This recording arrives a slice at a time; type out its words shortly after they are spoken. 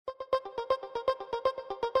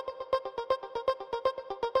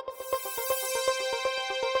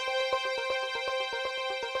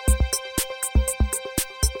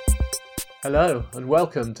Hello and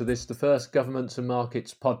welcome to the first Governments and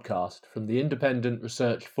Markets podcast from the Independent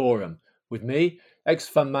Research Forum with me,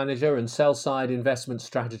 ex-fund manager and sell-side investment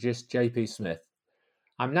strategist JP Smith.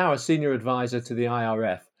 I'm now a senior advisor to the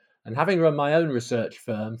IRF and having run my own research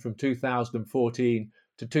firm from 2014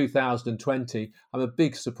 to 2020, I'm a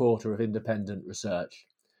big supporter of independent research.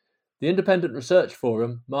 The Independent Research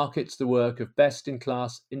Forum markets the work of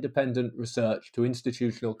best-in-class independent research to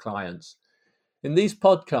institutional clients. In these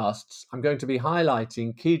podcasts, I'm going to be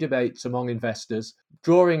highlighting key debates among investors,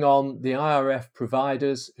 drawing on the IRF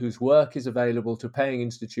providers whose work is available to paying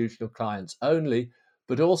institutional clients only,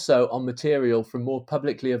 but also on material from more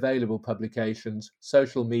publicly available publications,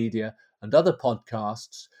 social media, and other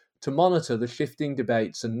podcasts to monitor the shifting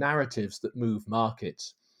debates and narratives that move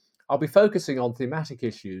markets. I'll be focusing on thematic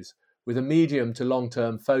issues with a medium to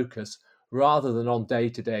long-term focus rather than on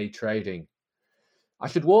day-to-day trading. I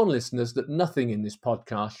should warn listeners that nothing in this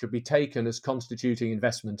podcast should be taken as constituting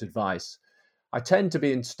investment advice. I tend to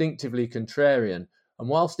be instinctively contrarian, and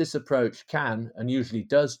whilst this approach can and usually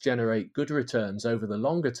does generate good returns over the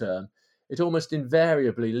longer term, it almost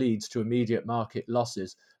invariably leads to immediate market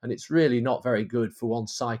losses, and it's really not very good for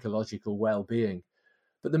one's psychological well-being.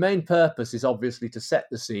 But the main purpose is obviously to set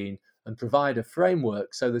the scene and provide a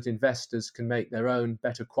framework so that investors can make their own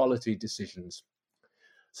better quality decisions.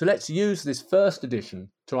 So let's use this first edition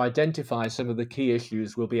to identify some of the key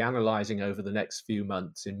issues we'll be analysing over the next few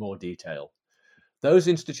months in more detail. Those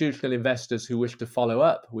institutional investors who wish to follow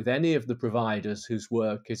up with any of the providers whose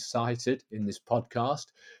work is cited in this podcast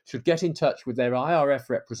should get in touch with their IRF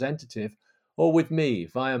representative or with me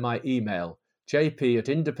via my email,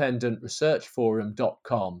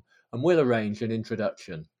 jp@independentresearchforum.com, and we'll arrange an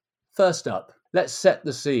introduction. First up, let's set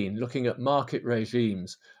the scene looking at market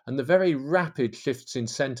regimes and the very rapid shifts in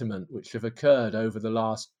sentiment which have occurred over the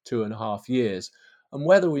last 2.5 years, and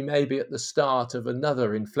whether we may be at the start of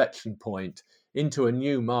another inflection point into a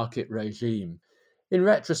new market regime. In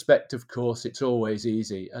retrospect, of course, it's always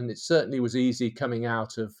easy, and it certainly was easy coming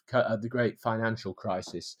out of the great financial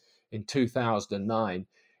crisis in 2009.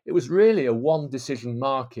 It was really a one-decision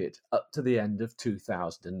market up to the end of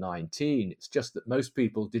 2019. It's just that most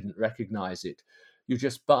people didn't recognise it. You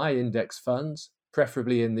just buy index funds,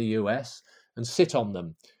 preferably in the US, and sit on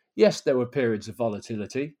them. Yes, there were periods of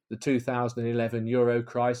volatility, the 2011 euro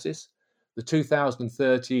crisis, the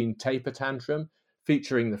 2013 taper tantrum,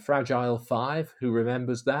 featuring the Fragile Five. Who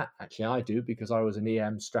remembers that? Actually, I do, because I was an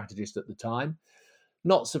EM strategist at the time.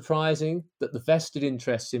 Not surprising that the vested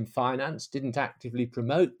interests in finance didn't actively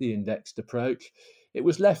promote the indexed approach. It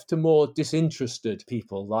was left to more disinterested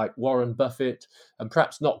people like Warren Buffett and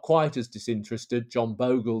perhaps not quite as disinterested John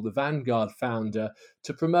Bogle, the Vanguard founder,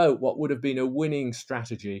 to promote what would have been a winning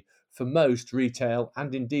strategy for most retail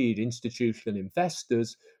and indeed institutional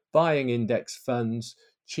investors, buying index funds,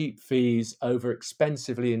 cheap fees over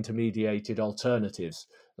expensively intermediated alternatives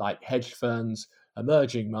like hedge funds,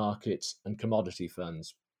 emerging markets, and commodity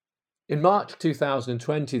funds. In March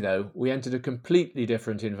 2020, though, we entered a completely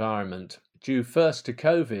different environment, due first to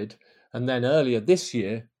COVID and then earlier this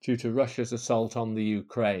year due to Russia's assault on the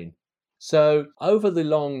Ukraine. So, over the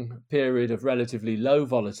long period of relatively low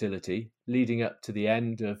volatility leading up to the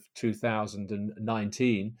end of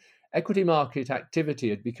 2019, equity market activity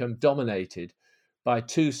had become dominated by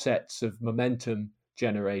two sets of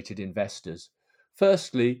momentum-generated investors.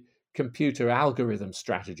 Firstly, computer algorithm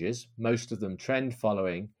strategies, most of them trend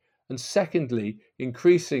following, and secondly,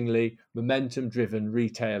 increasingly momentum-driven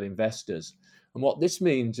retail investors. And what this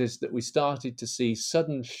means is that we started to see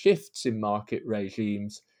sudden shifts in market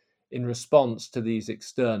regimes in response to these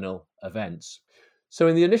external events. So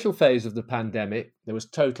in the initial phase of the pandemic, there was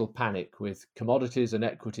total panic with commodities and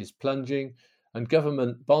equities plunging and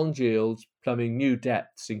government bond yields plumbing new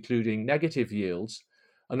depths, including negative yields,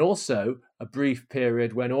 and also a brief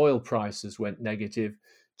period when oil prices went negative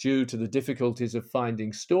due to the difficulties of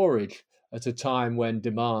finding storage at a time when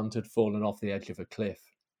demand had fallen off the edge of a cliff.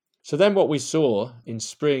 So then what we saw in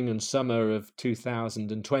spring and summer of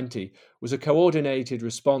 2020 was a coordinated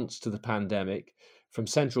response to the pandemic from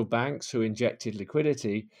central banks who injected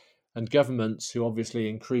liquidity and governments who obviously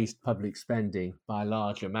increased public spending by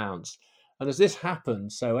large amounts. And as this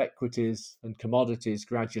happened, so equities and commodities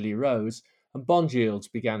gradually rose and bond yields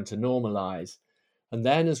began to normalise. And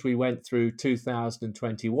then as we went through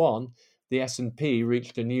 2021, the S&P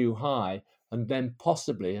reached a new high and then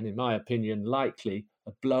possibly, and in my opinion likely,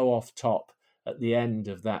 a blow-off top at the end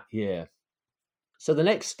of that year. So the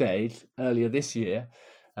next stage, earlier this year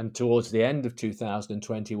and towards the end of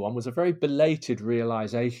 2021, was a very belated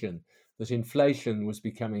realisation that inflation was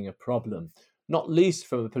becoming a problem, not least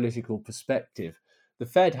from a political perspective. The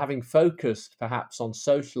Fed, having focused perhaps on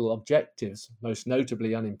social objectives, most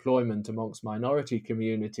notably unemployment amongst minority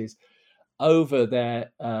communities, over their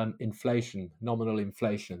nominal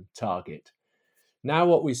inflation target. Now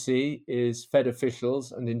what we see is Fed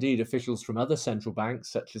officials, and indeed officials from other central banks,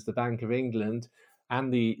 such as the Bank of England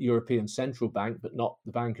and the European Central Bank, but not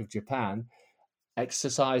the Bank of Japan,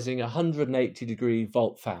 exercising a 180-degree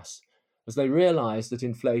volte-face as they realise that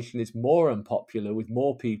inflation is more unpopular with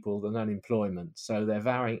more people than unemployment. So they're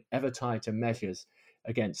vowing ever tighter measures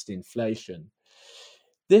against inflation.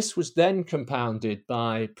 This was then compounded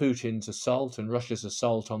by Putin's assault and Russia's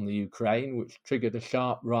assault on the Ukraine, which triggered a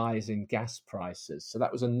sharp rise in gas prices. So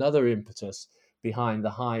that was another impetus behind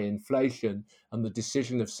the high inflation and the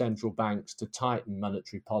decision of central banks to tighten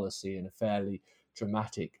monetary policy in a fairly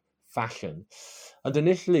dramatic fashion. And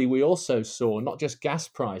initially, we also saw not just gas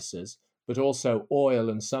prices, but also oil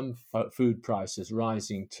and some food prices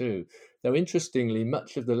rising too. Though interestingly,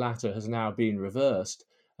 much of the latter has now been reversed,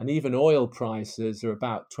 and even oil prices are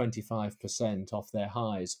about 25% off their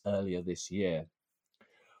highs earlier this year.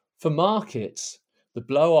 For markets, the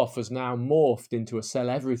blow-off has now morphed into a sell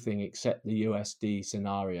everything except the USD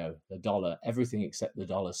scenario, the dollar, everything except the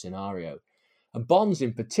dollar scenario. And bonds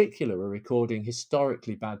in particular are recording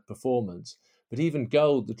historically bad performance, but even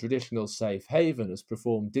gold, the traditional safe haven, has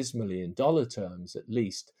performed dismally in dollar terms, at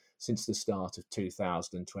least since the start of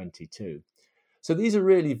 2022. So these are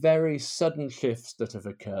really very sudden shifts that have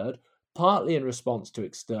occurred, partly in response to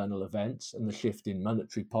external events and the shift in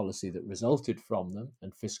monetary policy that resulted from them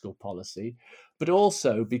and fiscal policy, but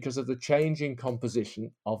also because of the changing composition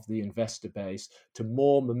of the investor base to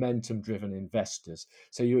more momentum-driven investors.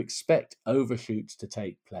 So you expect overshoots to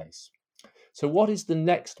take place. So what is the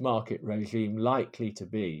next market regime likely to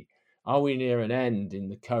be? Are we near an end in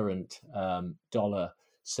the current dollar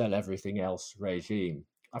sell everything else regime?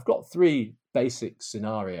 I've got three basic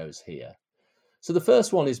scenarios here. So the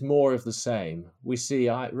first one is more of the same. We see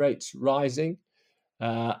rates rising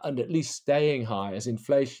and at least staying high as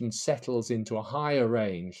inflation settles into a higher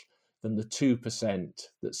range than the 2%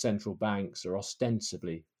 that central banks are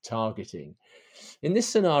ostensibly targeting. In this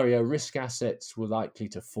scenario, risk assets were likely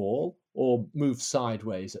to fall or move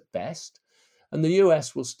sideways at best, and the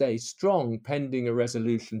US will stay strong pending a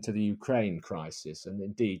resolution to the Ukraine crisis. And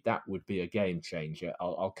indeed, that would be a game changer.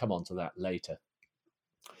 I'll come on to that later.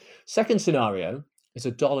 Second scenario is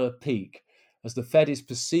a dollar peak, as the Fed is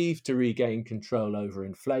perceived to regain control over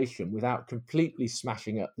inflation without completely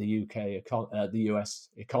smashing up the US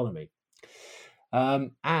economy.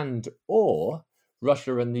 Or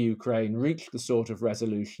Russia and the Ukraine reach the sort of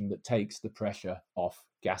resolution that takes the pressure off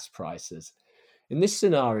gas prices. In this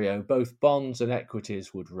scenario, both bonds and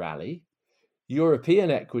equities would rally.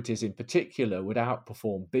 European equities in particular would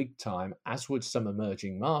outperform big time, as would some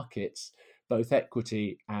emerging markets, both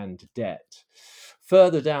equity and debt.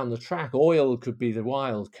 Further down the track, oil could be the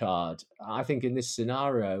wild card. I think in this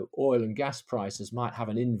scenario, oil and gas prices might have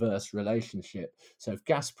an inverse relationship. So if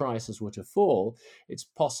gas prices were to fall, it's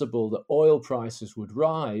possible that oil prices would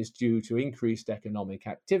rise due to increased economic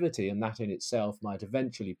activity, and that in itself might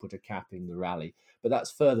eventually put a cap in the rally. But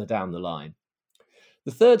that's further down the line.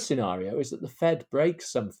 The third scenario is that the Fed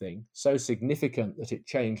breaks something so significant that it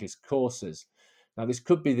changes courses. Now, this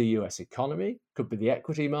could be the US economy, could be the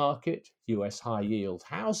equity market, US high yield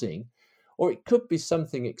housing, or it could be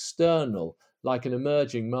something external like an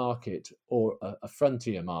emerging market or a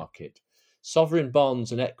frontier market. Sovereign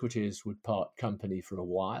bonds and equities would part company for a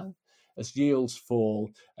while as yields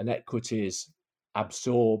fall and equities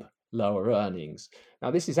absorb lower earnings.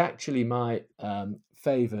 Now, this is actually my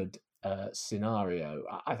favoured scenario.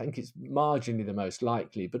 I think it's marginally the most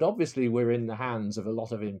likely, but obviously we're in the hands of a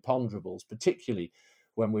lot of imponderables, particularly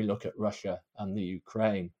when we look at Russia and the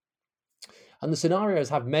Ukraine. And the scenarios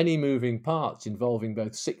have many moving parts involving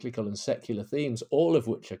both cyclical and secular themes, all of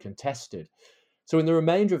which are contested. So in the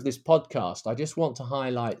remainder of this podcast, I just want to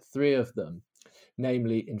highlight three of them,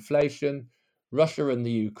 namely inflation, Russia and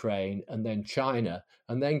the Ukraine, and then China,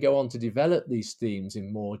 and then go on to develop these themes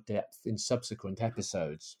in more depth in subsequent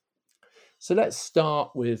episodes. So let's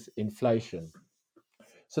start with inflation.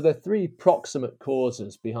 So there are three proximate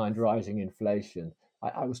causes behind rising inflation.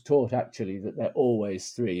 I was taught actually that they're always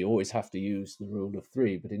three. You always have to use the rule of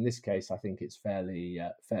three, but in this case, I think it's fairly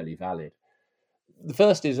valid. The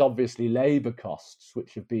first is obviously labour costs,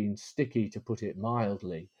 which have been sticky, to put it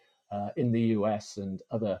mildly, in the US and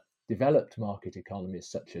other developed market economies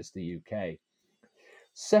such as the UK.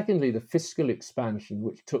 Secondly, the fiscal expansion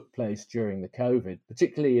which took place during the COVID,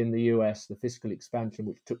 particularly in the US, the fiscal expansion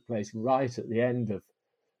which took place right at the end of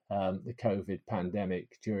the COVID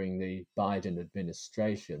pandemic during the Biden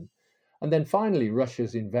administration. And then finally,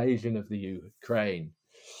 Russia's invasion of the Ukraine.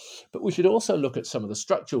 But we should also look at some of the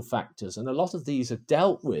structural factors, and a lot of these are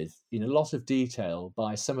dealt with in a lot of detail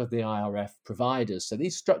by some of the IRF providers. So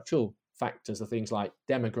these structural factors are things like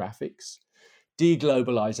demographics,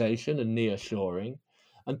 deglobalization and nearshoring,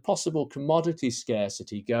 and possible commodity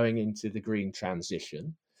scarcity going into the green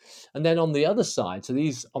transition. And then on the other side, so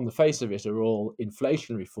these on the face of it are all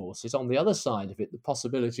inflationary forces. On the other side of it, the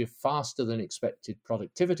possibility of faster than expected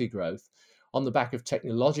productivity growth on the back of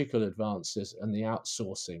technological advances and the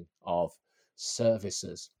outsourcing of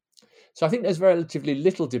services. So I think there's relatively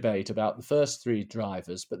little debate about the first three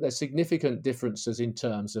drivers, but there's significant differences in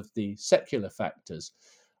terms of the secular factors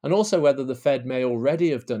and also whether the Fed may already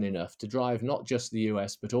have done enough to drive not just the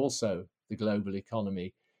US, but also the global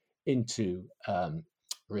economy into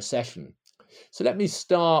recession. So let me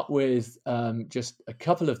start with just a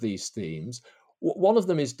couple of these themes. One of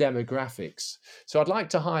them is demographics. So I'd like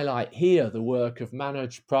to highlight here the work of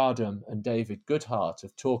Manoj Pradhan and David Goodhart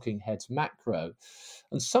of Talking Heads Macro.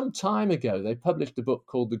 And some time ago, they published a book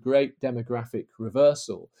called The Great Demographic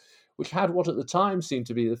Reversal, which had what at the time seemed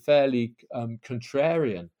to be the fairly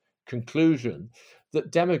contrarian conclusion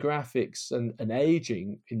that demographics and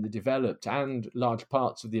aging in the developed and large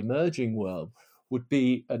parts of the emerging world would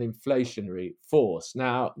be an inflationary force.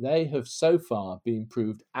 Now, they have so far been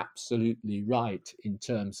proved absolutely right in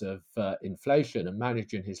terms of inflation, and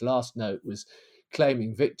Manoj in his last note was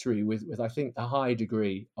claiming victory with I think, a high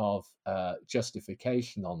degree of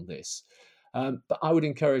justification on this. But I would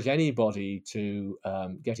encourage anybody to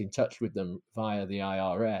get in touch with them via the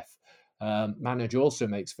IRF. Manoj also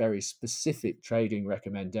makes very specific trading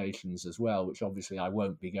recommendations as well, which obviously I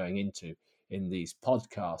won't be going into in these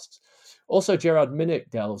podcasts. Also, Gerard Minnick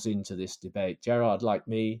delves into this debate. Gerard, like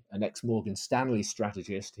me, an ex-Morgan Stanley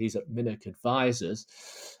strategist, he's at Minnick Advisors,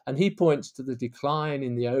 and he points to the decline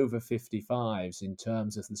in the over 55s in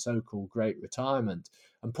terms of the so-called Great Retirement,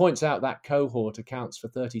 and points out that cohort accounts for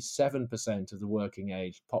 37% of the working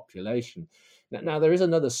age population. Now, there is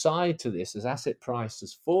another side to this. As asset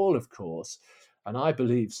prices fall, of course, and I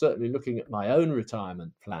believe, certainly looking at my own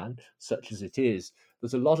retirement plan, such as it is,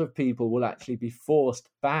 that a lot of people will actually be forced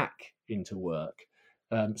back into work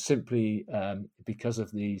simply because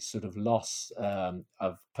of the sort of loss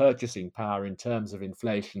of purchasing power in terms of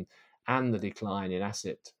inflation and the decline in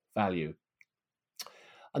asset value.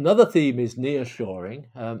 Another theme is nearshoring.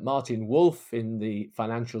 Martin Wolf in the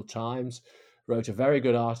Financial Times wrote a very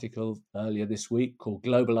good article earlier this week called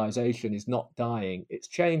Globalization is Not Dying, It's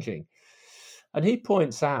Changing. And he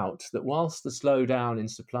points out that whilst the slowdown in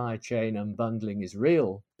supply chain unbundling is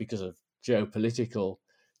real because of geopolitical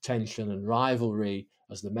tension and rivalry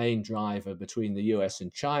as the main driver between the US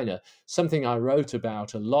and China, something I wrote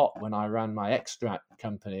about a lot when I ran my extract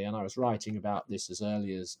company, and I was writing about this as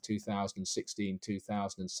early as 2016,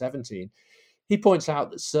 2017, he points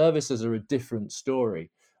out that services are a different story,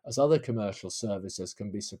 as other commercial services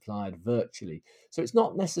can be supplied virtually. So it's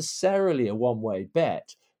not necessarily a one-way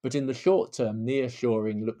bet, but in the short term,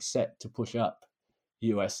 nearshoring looks set to push up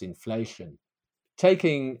US inflation.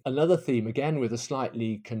 Taking another theme again with a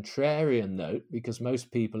slightly contrarian note, because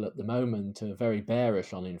most people at the moment are very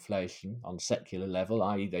bearish on inflation on secular level,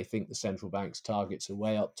 i.e. they think the central bank's targets are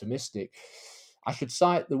way optimistic. I should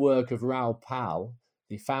cite the work of Raoul Pal,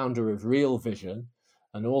 the founder of Real Vision,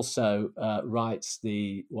 and also writes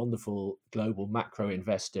the wonderful Global Macro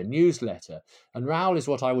Investor newsletter. And Raoul is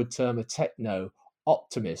what I would term a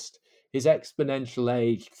techno-optimist. His exponential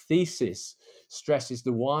age thesis stresses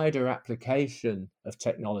the wider application of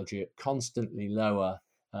technology at constantly lower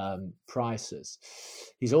prices.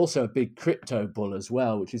 He's also a big crypto bull as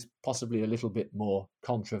well, which is possibly a little bit more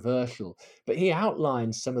controversial. But he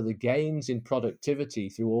outlines some of the gains in productivity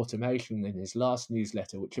through automation in his last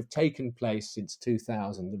newsletter, which have taken place since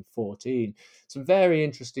 2014. Some very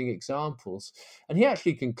interesting examples. And he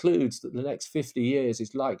actually concludes that the next 50 years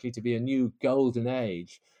is likely to be a new golden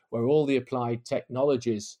age, where all the applied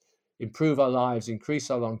technologies improve our lives, increase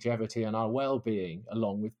our longevity and our well-being,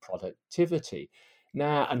 along with productivity.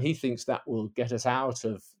 Now, and he thinks that will get us out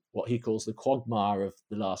of what he calls the quagmire of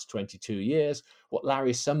the last 22 years, what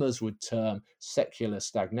Larry Summers would term secular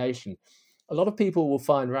stagnation. A lot of people will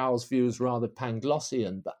find Raoul's views rather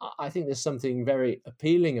Panglossian, but I think there's something very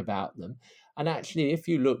appealing about them. And actually, if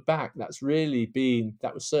you look back, that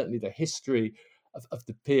was certainly the history of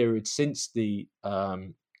the period since the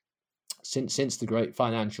since the great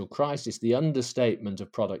financial crisis, the understatement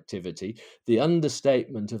of productivity, the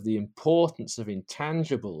understatement of the importance of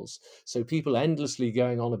intangibles. So people endlessly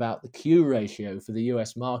going on about the Q ratio for the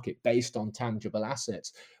US market based on tangible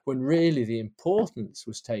assets, when really the importance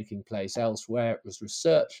was taking place elsewhere. It was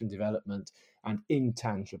research and development and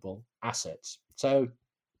intangible assets. So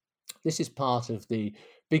this is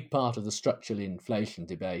big part of the structural inflation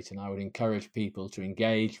debate, and I would encourage people to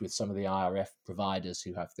engage with some of the IRF providers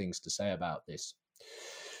who have things to say about this.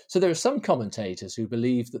 So there are some commentators who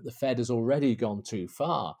believe that the Fed has already gone too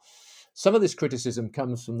far. Some of this criticism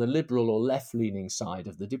comes from the liberal or left-leaning side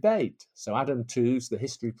of the debate. So Adam Tooze, the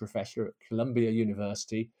history professor at Columbia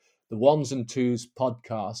University, the Ones and Twos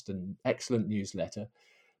podcast and excellent newsletter,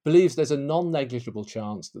 believes there's a non-negligible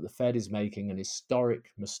chance that the Fed is making an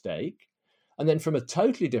historic mistake. And then from a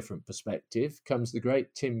totally different perspective comes the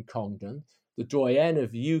great Tim Congdon, the doyen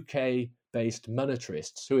of UK-based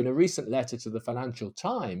monetarists, who in a recent letter to the Financial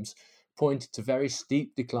Times pointed to very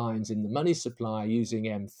steep declines in the money supply using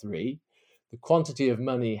M3, the quantity of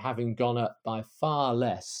money having gone up by far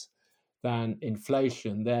less than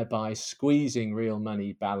inflation, thereby squeezing real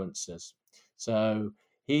money balances. So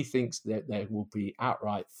he thinks that there will be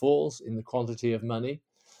outright falls in the quantity of money.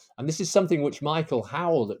 And this is something which Michael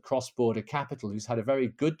Howell at Cross Border Capital, who's had a very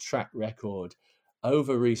good track record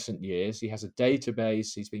over recent years, he has a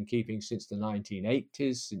database he's been keeping since the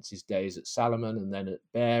 1980s, since his days at Salomon and then at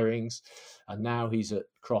Barings, and now he's at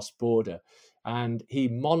Cross Border. And he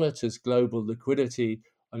monitors global liquidity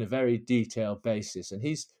on a very detailed basis. And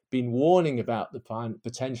he's been warning about the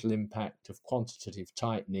potential impact of quantitative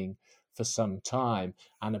tightening for some time,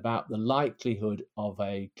 and about the likelihood of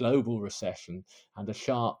a global recession and a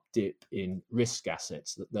sharp dip in risk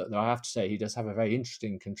assets. That I have to say, he does have a very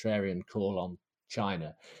interesting contrarian call on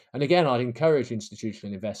China. And again, I'd encourage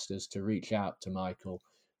institutional investors to reach out to Michael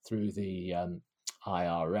through the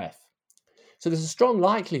IRF. So there's a strong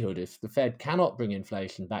likelihood if the Fed cannot bring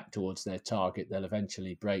inflation back towards their target, they'll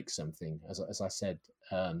eventually break something, as I said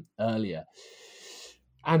earlier.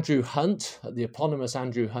 Andrew Hunt, the eponymous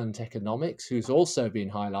Andrew Hunt Economics, who's also been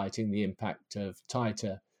highlighting the impact of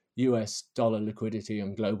tighter US dollar liquidity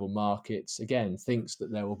on global markets, again, thinks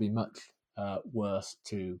that there will be much worse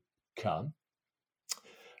to come.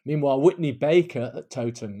 Meanwhile, Whitney Baker at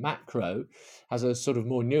Totem Macro has a sort of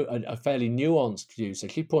a fairly nuanced view. So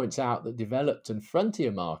she points out that developed and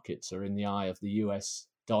frontier markets are in the eye of the US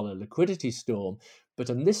dollar liquidity storm, but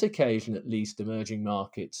on this occasion, at least, emerging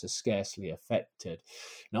markets are scarcely affected.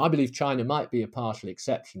 Now, I believe China might be a partial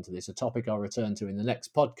exception to this, a topic I'll return to in the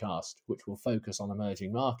next podcast, which will focus on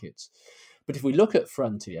emerging markets. But if we look at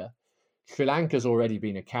frontier, Sri Lanka's already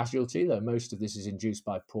been a casualty, though most of this is induced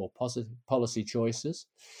by poor policy choices.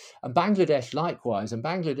 And Bangladesh likewise, and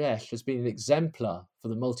Bangladesh has been an exemplar for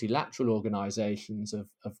the multilateral organizations of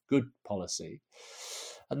good policy.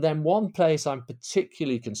 And then one place I'm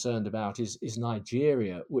particularly concerned about is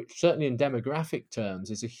Nigeria, which certainly in demographic terms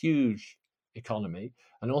is a huge economy,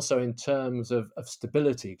 and also in terms of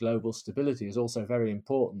stability, global stability is also very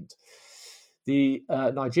important. The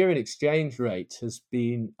Nigerian exchange rate has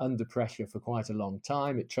been under pressure for quite a long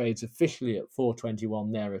time. It trades officially at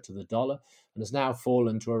 421 naira to the dollar and has now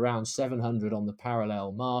fallen to around 700 on the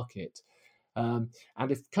parallel market. And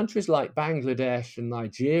if countries like Bangladesh and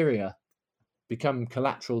Nigeria become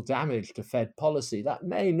collateral damage to Fed policy, that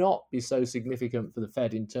may not be so significant for the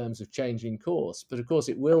Fed in terms of changing course, but of course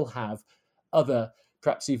it will have other,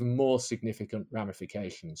 perhaps even more significant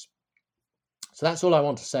ramifications. So that's all I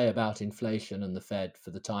want to say about inflation and the Fed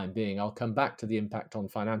for the time being. I'll come back to the impact on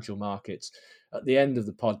financial markets at the end of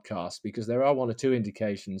the podcast, because there are one or two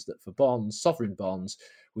indications that for bonds, sovereign bonds,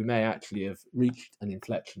 we may actually have reached an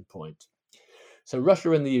inflection point. So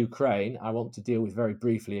Russia and the Ukraine, I want to deal with very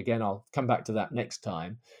briefly. Again, I'll come back to that next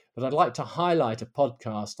time. But I'd like to highlight a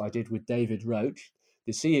podcast I did with David Roach,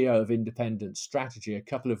 the CEO of Independent Strategy, a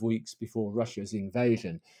couple of weeks before Russia's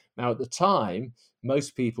invasion. Now, at the time,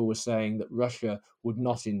 most people were saying that Russia would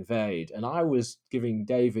not invade. And I was giving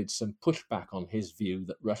David some pushback on his view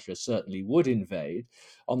that Russia certainly would invade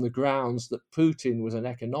on the grounds that Putin was an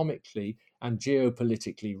economically and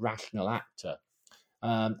geopolitically rational actor.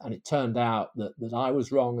 And it turned out that I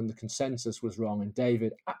was wrong and the consensus was wrong. And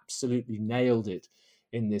David absolutely nailed it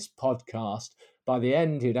in this podcast. By the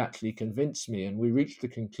end, he'd actually convinced me, and we reached the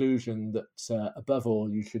conclusion that above all,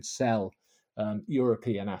 you should sell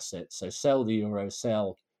European assets. So sell the euro,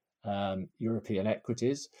 sell European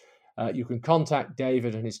equities. You can contact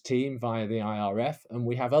David and his team via the IRF, and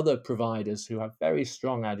we have other providers who have very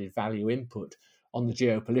strong added value input on the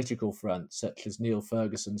geopolitical front, such as Neil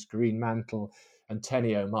Ferguson's Green Mantle and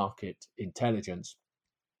Teneo Market Intelligence.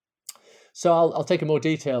 So I'll take a more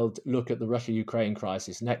detailed look at the Russia-Ukraine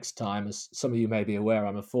crisis next time. As some of you may be aware,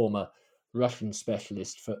 I'm a former Russian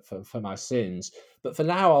specialist for my sins. But for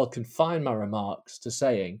now, I'll confine my remarks to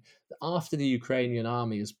saying that after the Ukrainian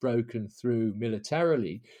army has broken through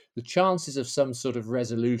militarily, the chances of some sort of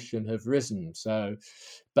resolution have risen.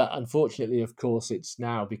 But unfortunately, of course, it's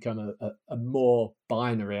now become a more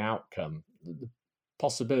binary outcome. The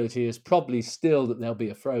possibility is probably still that there'll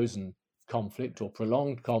be a frozen conflict or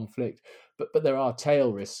prolonged conflict, but there are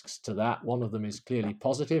tail risks to that. One of them is clearly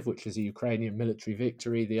positive, which is a Ukrainian military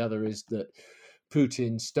victory. The other is that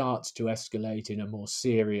Putin starts to escalate in a more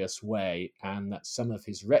serious way, and that some of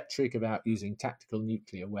his rhetoric about using tactical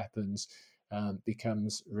nuclear weapons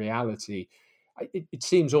becomes reality. It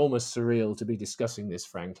seems almost surreal to be discussing this,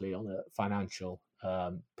 frankly, on a financial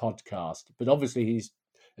podcast, but obviously he's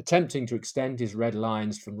attempting to extend his red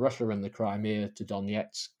lines from Russia and the Crimea to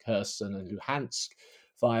Donetsk, Kherson, and Luhansk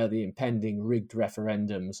via the impending rigged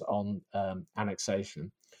referendums on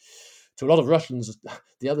annexation. To a lot of Russians,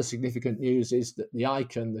 the other significant news is that the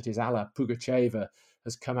icon that is Alla Pugacheva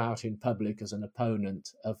has come out in public as an opponent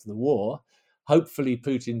of the war. Hopefully,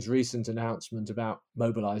 Putin's recent announcement about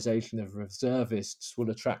mobilization of reservists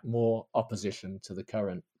will attract more opposition to the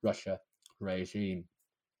current Russia regime.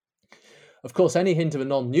 Of course, any hint of a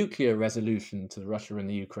non-nuclear resolution to Russia and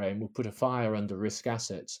the Ukraine will put a fire under risk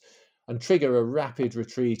assets and trigger a rapid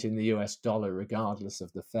retreat in the US dollar, regardless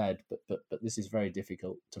of the Fed. But this is very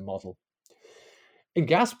difficult to model. In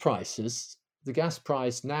gas prices, the gas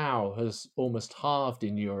price now has almost halved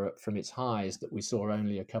in Europe from its highs that we saw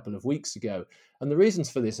only a couple of weeks ago. And the reasons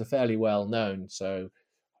for this are fairly well known. So,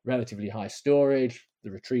 relatively high storage, the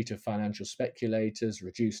retreat of financial speculators,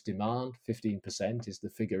 reduced demand, 15% is the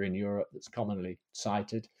figure in Europe that's commonly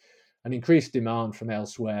cited, and increased demand from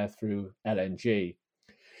elsewhere through LNG.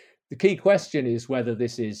 The key question is whether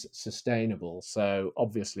this is sustainable. So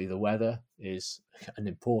obviously the weather is an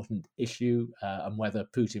important issue and whether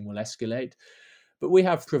Putin will escalate. But we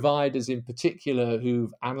have providers in particular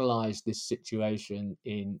who've analysed this situation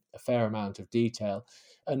in a fair amount of detail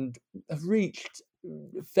and have reached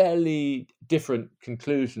fairly different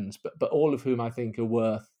conclusions, but all of whom I think are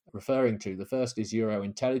worth referring to. The first is Euro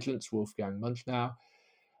Intelligence, Wolfgang Munchnow,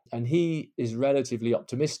 and he is relatively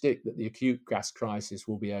optimistic that the acute gas crisis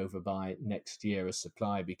will be over by next year as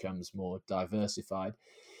supply becomes more diversified.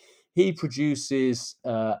 He produces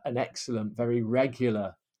an excellent, very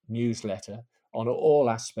regular newsletter on all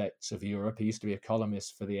aspects of Europe. He used to be a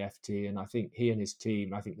columnist for the FT, and I think he and his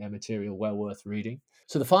team, I think their material well worth reading.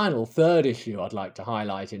 So the final, third issue I'd like to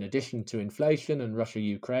highlight, in addition to inflation and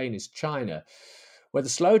Russia-Ukraine, is China, where the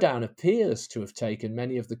slowdown appears to have taken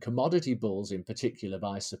many of the commodity bulls in particular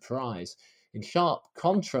by surprise, in sharp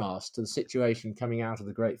contrast to the situation coming out of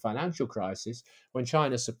the great financial crisis, when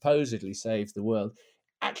China supposedly saved the world.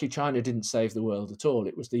 Actually, China didn't save the world at all.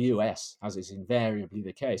 It was the US, as is invariably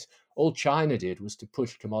the case. All China did was to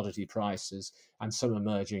push commodity prices and some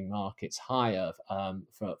emerging markets higher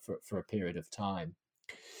for a period of time.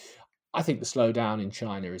 I think the slowdown in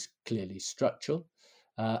China is clearly structural,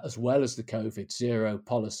 as well as the COVID zero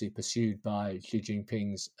policy pursued by Xi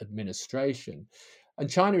Jinping's administration. And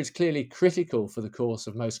China is clearly critical for the course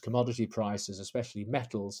of most commodity prices, especially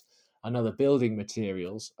metals and other building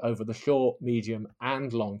materials, over the short, medium,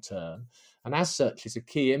 and long term. And as such, is a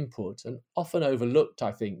key input and often overlooked,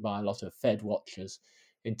 I think, by a lot of Fed watchers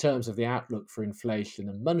in terms of the outlook for inflation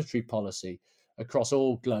and monetary policy across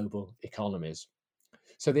all global economies.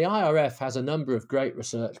 So the IRF has a number of great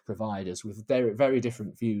research providers with very, very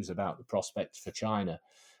different views about the prospects for China,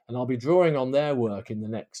 and I'll be drawing on their work in the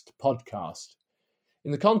next podcast.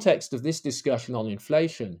 In the context of this discussion on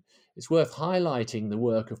inflation, it's worth highlighting the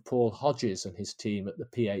work of Paul Hodges and his team at the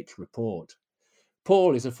PH Report.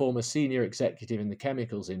 Paul is a former senior executive in the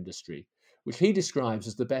chemicals industry, which he describes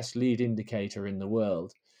as the best lead indicator in the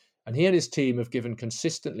world. And he and his team have given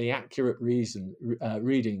consistently accurate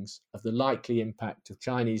readings of the likely impact of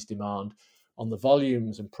Chinese demand on the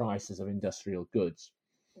volumes and prices of industrial goods.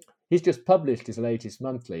 He's just published his latest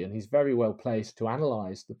monthly, and he's very well placed to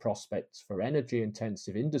analyse the prospects for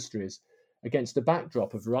energy-intensive industries against a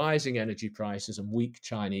backdrop of rising energy prices and weak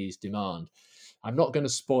Chinese demand. I'm not going to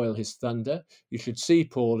spoil his thunder. You should see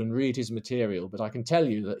Paul and read his material, but I can tell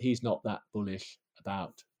you that he's not that bullish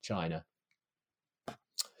about China.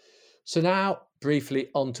 So now, briefly,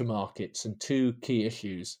 onto markets and two key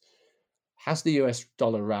issues. Has the US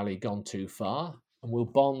dollar rally gone too far? And will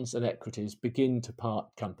bonds and equities begin to part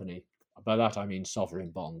company? By that I mean sovereign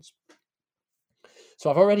bonds. So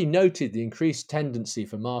I've already noted the increased tendency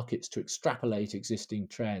for markets to extrapolate existing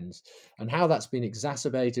trends and how that's been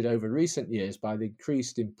exacerbated over recent years by the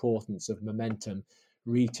increased importance of momentum,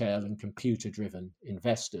 retail and computer-driven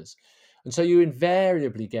investors. And so you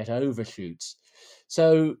invariably get overshoots.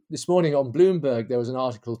 So this morning on Bloomberg, there was an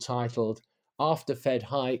article titled, "After Fed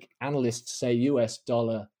Hike, Analysts Say US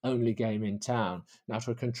Dollar Only Game in Town." Now, to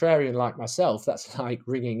a contrarian like myself, that's like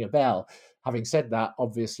ringing a bell. Having said that,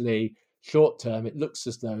 obviously, short term, it looks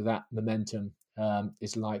as though that momentum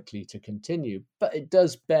is likely to continue. But it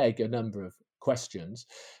does beg a number of questions.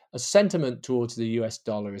 A sentiment towards the US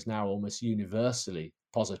dollar is now almost universally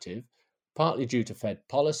positive, partly due to Fed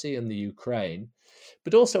policy and the Ukraine,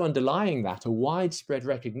 but also underlying that a widespread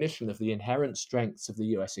recognition of the inherent strengths of the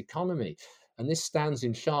US economy. And this stands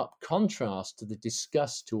in sharp contrast to the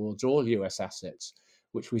disgust towards all US assets,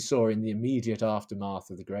 which we saw in the immediate aftermath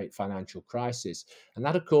of the great financial crisis. And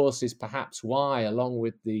that, of course, is perhaps why, along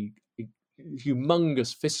with the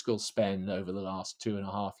humongous fiscal spend over the last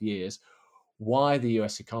 2.5 years, why the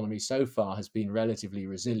US economy so far has been relatively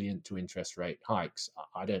resilient to interest rate hikes.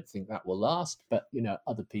 I don't think that will last, but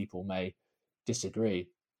other people may disagree.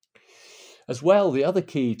 As well, the other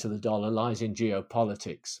key to the dollar lies in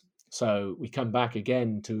geopolitics. So we come back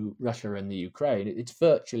again to Russia and the Ukraine. It's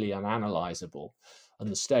virtually unanalyzable, and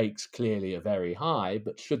the stakes clearly are very high.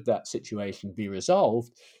 But should that situation be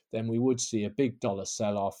resolved, then we would see a big dollar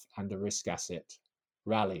sell-off and a risk asset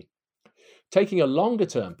rally. Taking a longer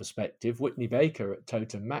term perspective, Whitney Baker at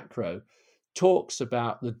Totem Macro talks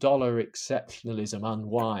about the dollar exceptionalism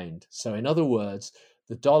unwind. So, in other words,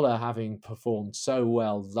 the dollar having performed so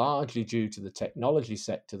well, largely due to the technology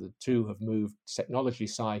sector, the two have moved, technology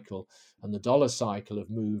cycle and the dollar cycle have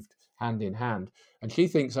moved hand in hand. And she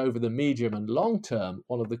thinks over the medium and long term,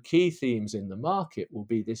 one of the key themes in the market will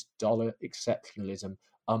be this dollar exceptionalism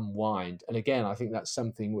unwind. And again, I think that's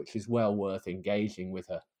something which is well worth engaging with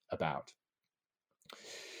her about.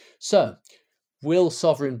 So, will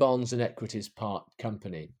sovereign bonds and equities part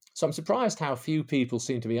company? So I'm surprised how few people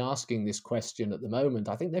seem to be asking this question at the moment.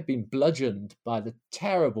 I think they've been bludgeoned by the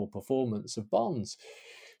terrible performance of bonds.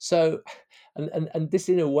 So, and this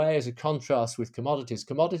in a way is a contrast with commodities.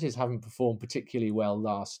 Commodities haven't performed particularly well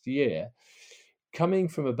last year. Coming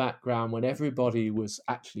from a background when everybody was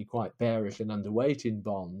actually quite bearish and underweight in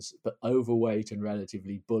bonds, but overweight and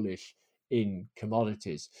relatively bullish in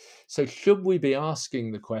commodities. So should we be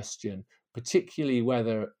asking the question, particularly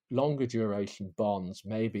whether longer duration bonds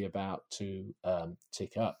may be about to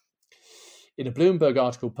tick up? In a Bloomberg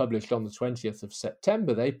article published on the 20th of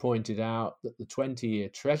September, they pointed out that the 20-year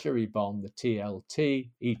Treasury bond, the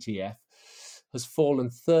TLT ETF, has fallen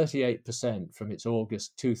 38% from its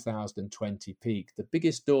August 2020 peak, the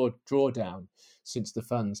biggest drawdown since the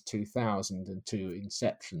fund's 2002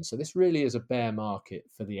 inception. So this really is a bear market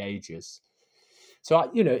for the ages.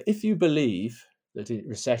 So, if you believe that a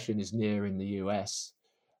recession is near in the US,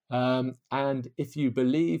 and if you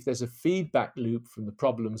believe there's a feedback loop from the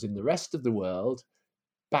problems in the rest of the world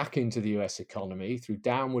back into the US economy through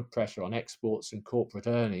downward pressure on exports and corporate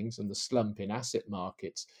earnings and the slump in asset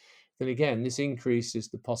markets, then again, this increases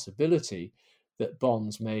the possibility that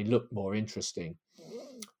bonds may look more interesting.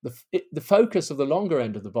 The focus of the longer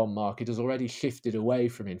end of the bond market has already shifted away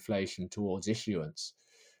from inflation towards issuance.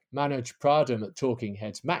 Manoj Pradhan at Talking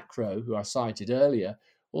Heads Macro, who I cited earlier,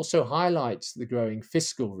 also highlights the growing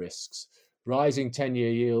fiscal risks, rising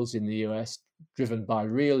 10-year yields in the US driven by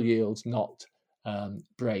real yields not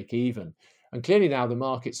break even. And clearly now the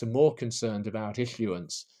markets are more concerned about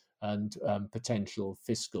issuance and potential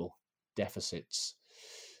fiscal deficits.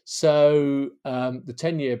 So the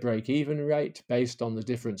 10-year break-even rate, based on the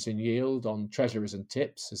difference in yield on treasuries and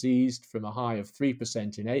tips, has eased from a high of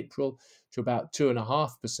 3% in April to about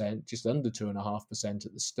 2.5%, just under 2.5%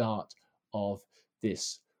 at the start of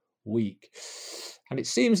this week. And it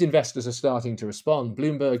seems investors are starting to respond.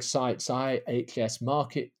 Bloomberg cites IHS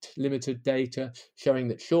Markit Limited data showing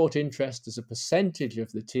that short interest as a percentage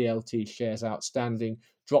of the TLT shares outstanding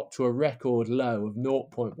dropped to a record low of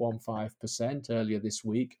 0.15% earlier this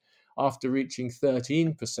week after reaching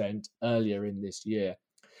 13% earlier in this year.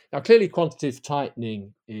 Now, clearly, quantitative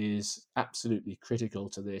tightening is absolutely critical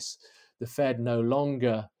to this. The Fed no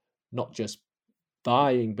longer not just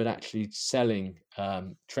buying, but actually selling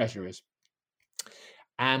treasuries.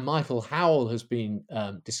 And Michael Howell has been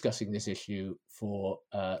discussing this issue for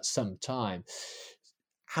some time.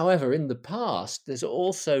 However, in the past, there's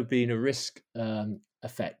also been a risk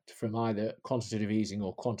effect from either quantitative easing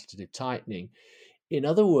or quantitative tightening. In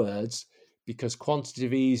other words, because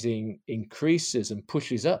quantitative easing increases and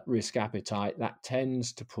pushes up risk appetite, that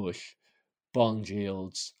tends to push bond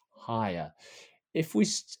yields higher. if we're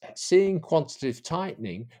seeing quantitative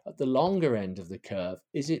tightening at the longer end of the curve,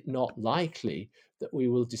 is it not likely that we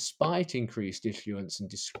will, despite increased issuance and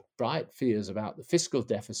despite fears about the fiscal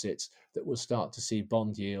deficits, that we'll start to see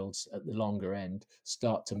bond yields at the longer end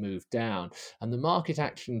start to move down? And the market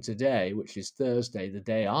action today, which is Thursday, the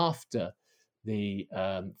day after the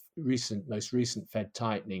most recent Fed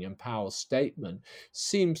tightening and Powell's statement,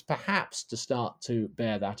 seems perhaps to start to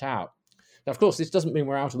bear that out. Now, of course, this doesn't mean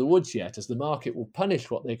we're out of the woods yet, as the market will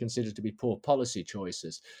punish what they consider to be poor policy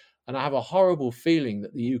choices. And I have a horrible feeling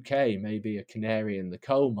that the UK may be a canary in the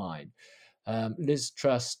coal mine. Liz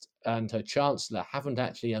Truss and her Chancellor haven't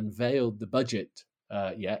actually unveiled the budget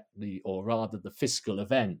yet, or rather the fiscal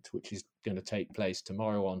event, which is going to take place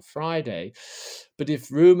tomorrow on Friday. But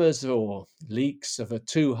if rumours or leaks of a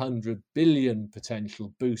 200 billion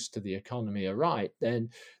potential boost to the economy are right, then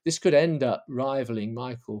this could end up rivaling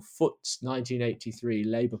Michael Foot's 1983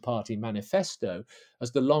 Labour Party manifesto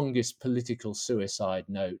as the longest political suicide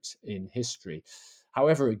note in history.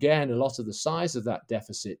 However, again, a lot of the size of that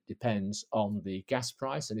deficit depends on the gas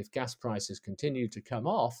price. And if gas prices continue to come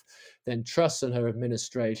off, then Truss and her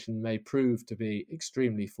administration may prove to be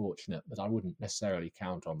extremely fortunate, but I wouldn't necessarily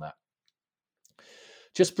count on that.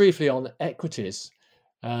 Just briefly on equities,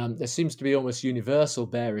 there seems to be almost universal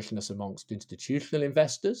bearishness amongst institutional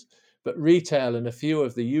investors, but retail and a few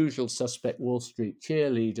of the usual suspect Wall Street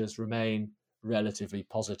cheerleaders remain relatively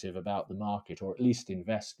positive about the market, or at least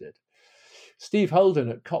invested. Steve Holden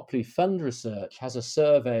at Copley Fund Research has a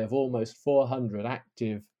survey of almost 400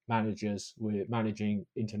 active managers managing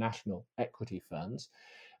international equity funds.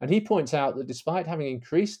 And he points out that despite having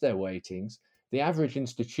increased their weightings, the average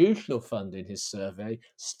institutional fund in his survey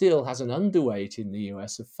still has an underweight in the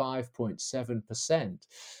US of 5.7%, and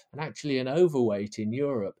actually an overweight in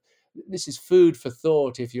Europe. This is food for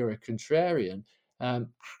thought if you're a contrarian,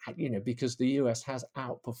 because the US has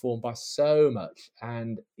outperformed by so much,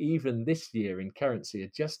 and even this year in currency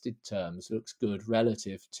adjusted terms looks good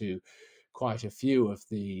relative to quite a few of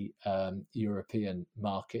the European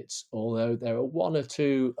markets, although there are one or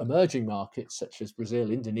two emerging markets such as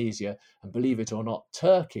Brazil, Indonesia, and believe it or not,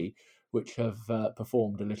 Turkey, which have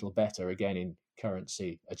performed a little better again in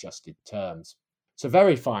currency adjusted terms. So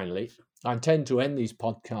very finally, I intend to end these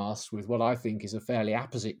podcasts with what I think is a fairly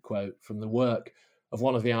apposite quote from the work of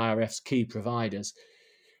one of the IRF's key providers.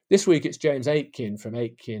 This week it's James Aitken from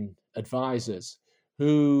Aitken Advisors,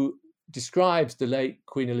 who describes the late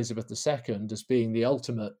Queen Elizabeth II as being the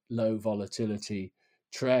ultimate low volatility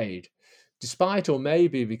trade. Despite, or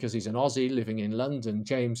maybe because he's an Aussie living in London,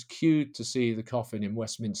 James queued to see the coffin in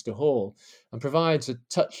Westminster Hall and provides a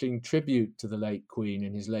touching tribute to the late Queen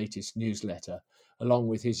in his latest newsletter, along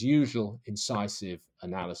with his usual incisive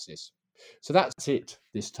analysis. So that's it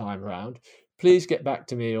this time around. Please get back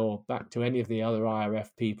to me or back to any of the other IRF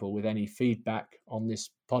people with any feedback on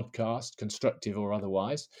this podcast, constructive or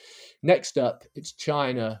otherwise. Next up, it's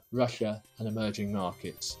China, Russia, and emerging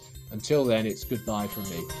markets. Until then, it's goodbye from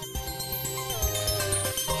me.